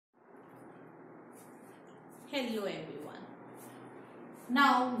Hello everyone.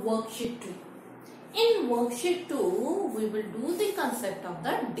 Now worksheet 2. In worksheet 2, we will do the concept of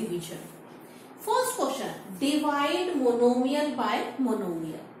the division. First question, divide monomial by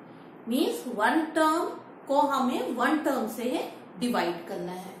monomial. Means one term को हमें one term से divide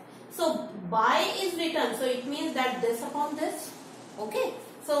करना है. So by is written, so it means that this upon this. Okay.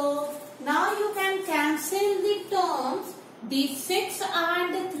 So now you can cancel the terms. The 6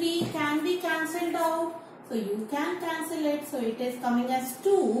 and 3 can be cancelled out. So you can cancel it. So it is coming as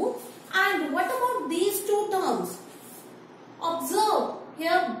 2. And what about these two terms? Observe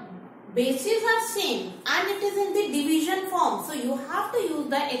here bases are same and it is in the division form. So you have to use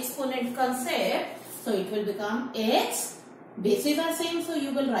the exponent concept. So it will become x. Bases are same, so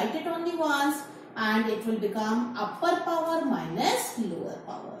you will write it only once and it will become upper power minus lower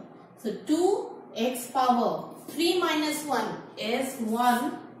power. So 2x power 3 minus 1 is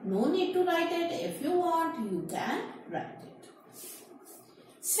 1. No need to write it. If you want, you can write it.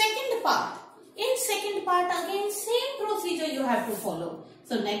 Second part. In second part, again same procedure you have to follow.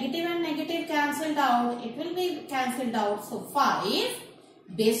 So negative and negative cancelled out. It will be cancelled out. So 5.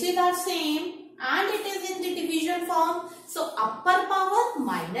 Bases are same and it is in the division form. So upper power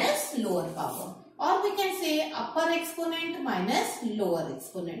minus lower power. Or we can say upper exponent minus lower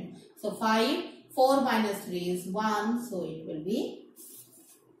exponent. So 5. 4 minus 3 is 1. So it will be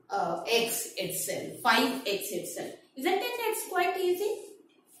x itself. 5x itself. Isn't it? It's quite easy.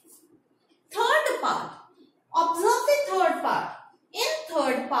 Third part. Observe the third part. In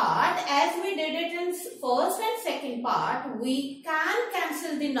third part, as we did it in first and second part, we can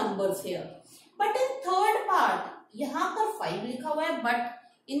cancel the numbers here. But in third part, यहाँ पर 5 लिखा हुआ है, but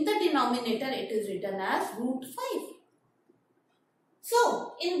in the denominator it is written as root 5.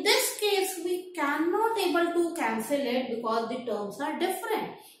 So, in this case, we cannot able to cancel it because the terms are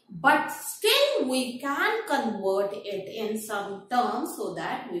different. But still, we can convert it in some terms so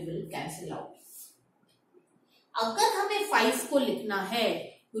that we will cancel out. अगर हमें 5 को लिखना है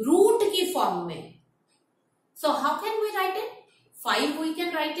root की form में, so how can we write it? 5 we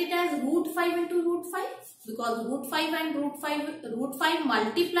can write it as root 5 into root 5 because root 5 and root 5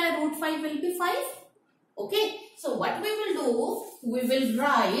 multiply root 5 will be 5. Okay, so what we will do, we will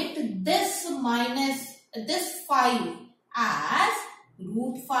write this minus this 5 as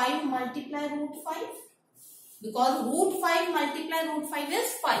root 5 multiply root 5 because root 5 multiply root 5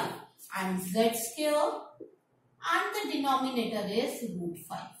 is 5 and z square and the denominator is root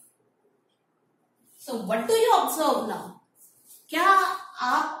 5. So what do you observe now? क्या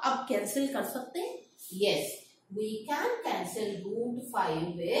आप अब cancel कर सकते हैं? Yes, we can cancel root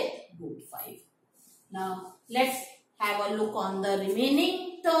 5 with root 5. Now let's have a look on the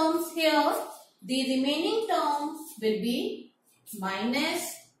remaining terms here. The remaining terms will be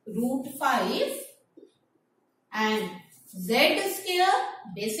minus root 5 and z square.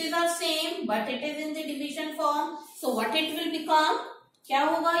 Bases are same but it is in the division form. So what it will become? क्या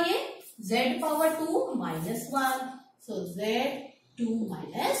होगा ये? Z power 2 minus 1. So z 2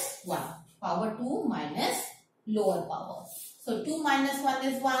 minus 1. Power 2 minus lower power. So 2 minus 1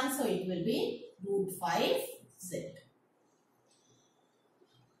 is 1. So it will be root 5z.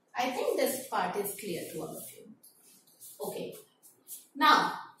 I think this part is clear to all of you. Okay.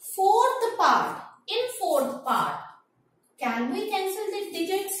 Now, fourth part. In fourth part, can we cancel the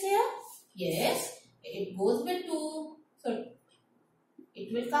digits here? Yes. It goes with 2. So,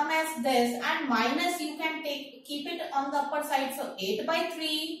 it will come as this and minus you can keep it on the upper side. So, 8 by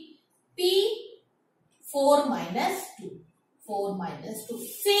 3. P 4 minus 2. 4 minus 2.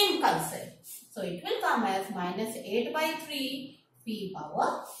 Same concept. So, it will come as minus 8 by 3. P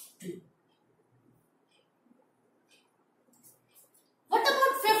power 2. What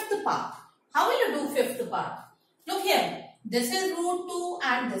about fifth part? How will you do fifth part? Look here. This is root 2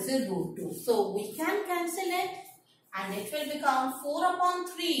 and this is root 2. So, we can cancel it and it will become 4 upon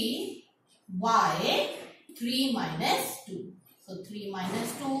 3 y 3 minus 2. So, 3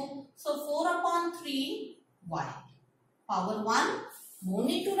 minus 2. So, 4 upon 3 y. Power 1. No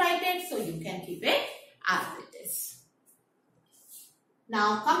need to write it. So, you can keep it as it is.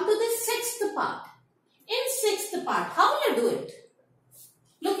 Now, come to the sixth part. In sixth part, how will you do it?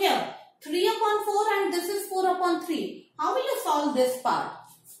 Look here. 3 upon 4 and this is 4 upon 3. How will you solve this part?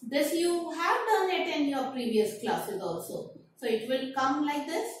 This you have done it in your previous classes also. So, it will come like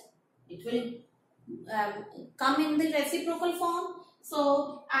this. It will come in the reciprocal form.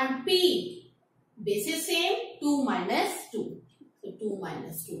 So, and P, base is same, 2 minus 2. So, 2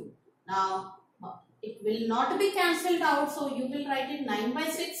 minus 2. Now, it will not be cancelled out. So, you will write it 9 by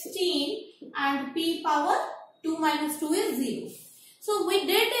 16 and P power 2 minus 2 is 0. So, we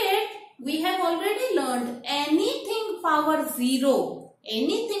did it. We have have already learned anything power 0.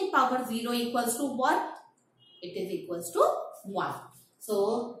 Anything power 0 equals to what? It is equals to 1.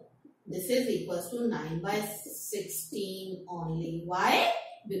 So this is equals to 9 by 16 only. Why?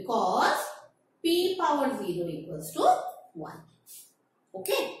 Because p power 0 equals to 1.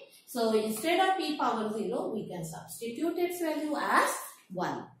 Okay. So instead of p power 0, we can substitute its value as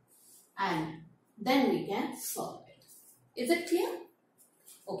 1. And then we can solve it. Is it clear?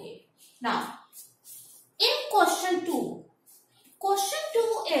 Okay. Now, in question 2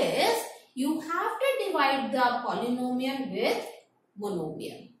 is you have to divide the polynomial with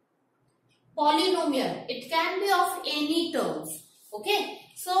monomial. Polynomial, it can be of any terms. Okay.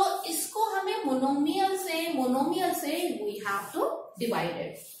 So, इसको हमें monomial से we have to divide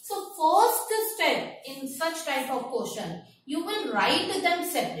it. So, first step in such type of question, you will write them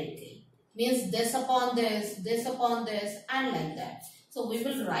separately. Means this upon this, and like that. So, we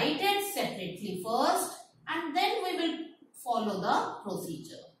will write it separately first and then we will follow the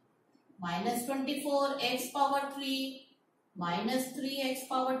procedure. Minus 24 x power 3 minus 3x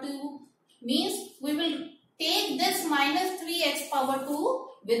power 2 means we will take this minus 3x power 2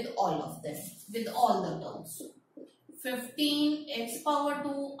 with all of them, with all the terms. 15x power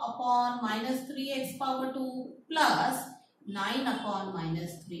 2 upon minus 3x power 2 plus 9 upon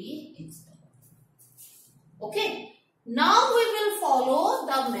minus 3x power 2. Okay. Now we will follow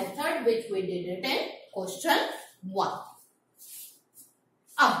the method which we did it in question 1.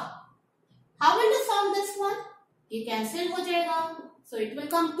 How will you solve this one? You cancel ho jayega. So it will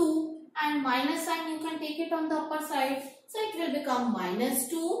come 2 and minus sign you can take it on the upper side. So it will become minus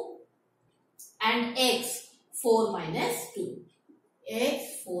 2 and x 4 minus 2.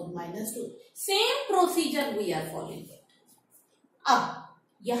 X 4 minus 2. Same procedure we are following. अब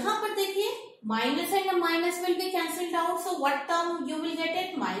यहाँ पर देखिए minus and minus will be cancelled out. So what term you will get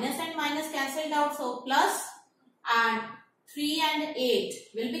it? Minus and minus cancelled out. So plus, and 3 and 8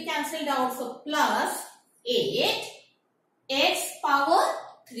 will be cancelled out. So plus 8 x power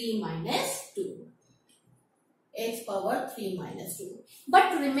 3 minus 2. X power 3 minus 2.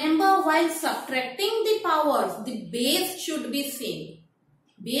 But remember, while subtracting the powers, the base should be same.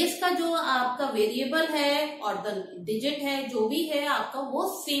 Base का जो आपका variable है और the digit है जो भी है आपका वो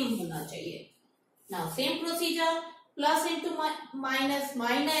सेम होना चाहिए. Now same procedure, plus into minus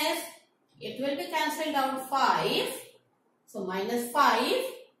minus, it will be cancelled out 5. So minus 5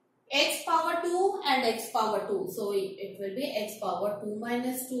 x power 2 and x power 2. So it will be x power 2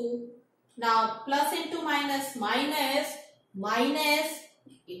 minus 2. Now plus into minus minus, minus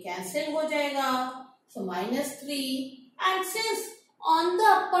ये cancel हो जाएगा. So minus 3, and since on the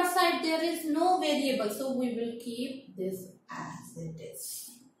upper side there is no variable, so we will keep this as it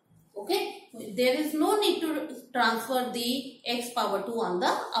is. Okay, there is no need to transfer the x power 2 on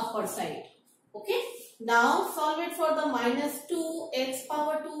the upper side. Okay, now solve it for the minus 2 x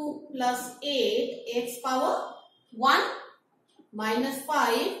power 2 plus 8 x power 1 minus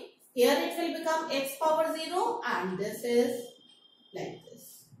 5. Here it will become x power 0 and this is like this.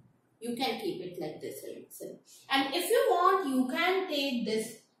 You can keep it like this itself. And if you want, you can take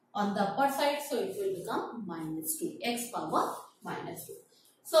this on the upper side, so it will become minus 2 x power minus 2.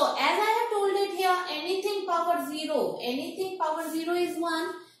 So as I have told it here, anything power 0, anything power 0 is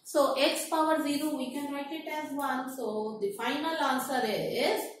 1. So x power 0 we can write it as 1. So the final answer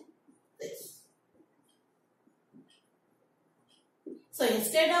is this. So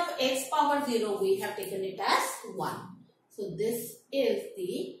instead of x power 0, we have taken it as 1. So this is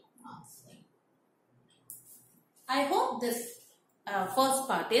the answer. I hope this first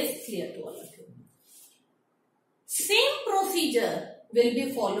part is clear to all of you. Same procedure will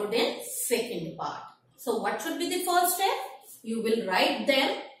be followed in second part. So what should be the first step? You will write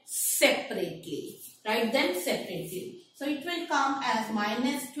them separately. Write them separately. So it will come as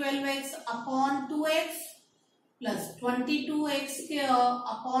minus 12x upon 2x plus 22x square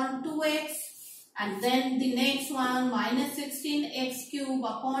upon 2x, and then the next one minus 16x cube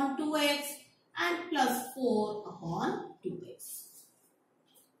upon 2x and plus 4 upon 2x.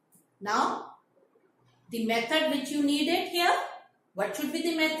 Now the method which you needed here, what should be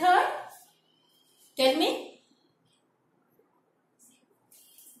the method? Tell me.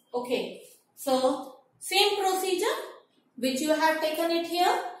 Okay, so same procedure which you have taken it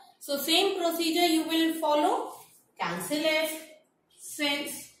here. So same procedure you will follow. Cancel it.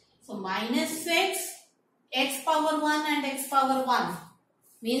 6. So minus 6 x power 1 and x power 1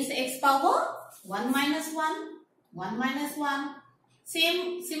 means x power 1 minus 1, 1 minus 1.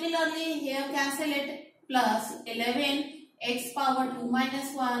 Similarly here cancel it. Plus 11 x power 2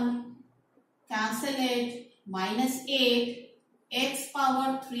 minus 1. Cancel it. Minus 8 x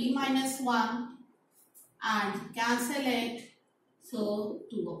power 3 minus 1 and cancel it. So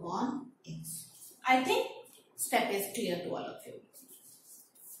 2 upon x. I think step is clear to all of you.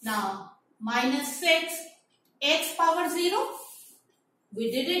 Now minus 6 x power 0. We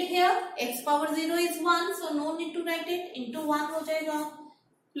did it here. X power 0 is 1. So no need to write it. Into 1 ho jayega.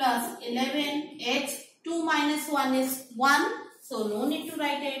 Plus 11 x 2 minus 1 is 1. So no need to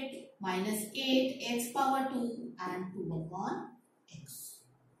write it. Minus 8 x power 2 and 2 upon x.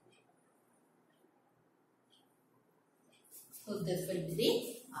 So this will be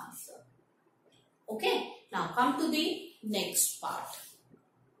the answer. Okay. Now come to the next part.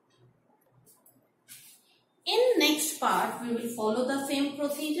 In next part, we will follow the same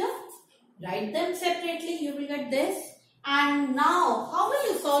procedure. Write them separately. You will get this. And now, how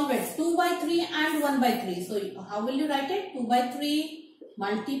will you solve it? 2 by 3 and 1 by 3. So, how will you write it? 2 by 3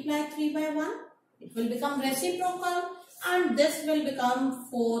 multiply 3 by 1. It will become reciprocal. And this will become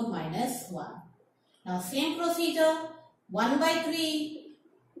 4 minus 1. Now, same procedure. 1 by 3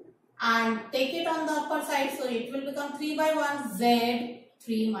 and take it on the upper side. So, it will become 3 by 1 z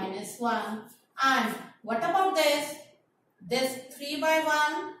 3 minus 1. And what about this? This 3 by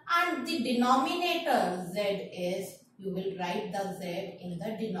 1 and the denominator z is, you will write the z in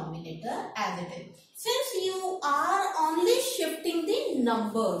the denominator as it is. Since you are only shifting the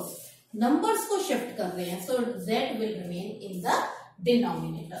numbers ko shift kar rahe hain, so z will remain in the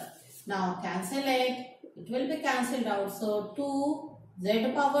denominator. Now cancel it. It will be cancelled out. So 2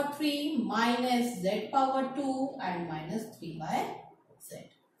 z power 3 minus z power 2 and minus 3 by z.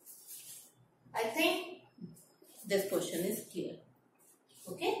 I think this question is clear.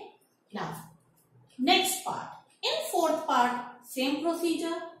 Okay. Now, next part. In fourth part, same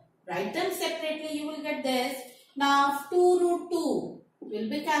procedure. Write them separately. You will get this. Now, 2 root 2 will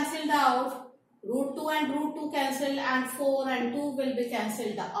be cancelled out. Root 2 and root 2 cancel and 4 and 2 will be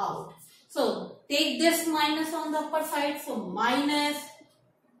cancelled out. So, take this minus on the upper side. So, minus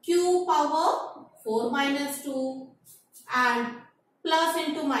q power 4 minus 2 and plus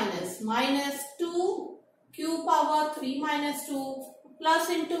into minus. Minus 2 q power 3 minus 2 plus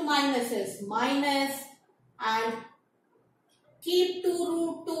into minus is minus and keep 2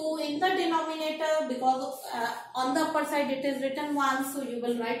 root 2 in the denominator because on the upper side it is written 1. So, you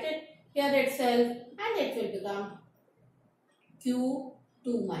will write it here itself and it will become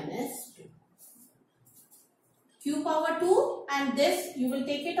q2 minus 2. Q power 2 and this you will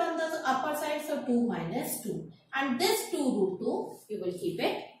take it on the upper side. So, 2 minus 2 and this 2 root 2 you will keep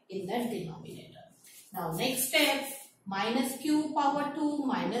it in the denominator. Now, next step, minus q power 2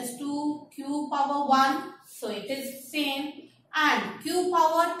 minus 2 q power 1. So, it is same and q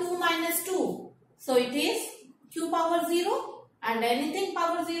power 2 minus 2. So, it is q power 0 and anything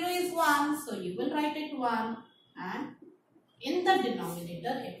power 0 is 1. So, you will write it 1 and in the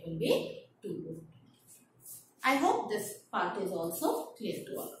denominator it will be 2 root. I hope this part is also clear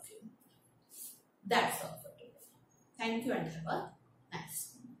to all of you. That's all for today. Thank you and have a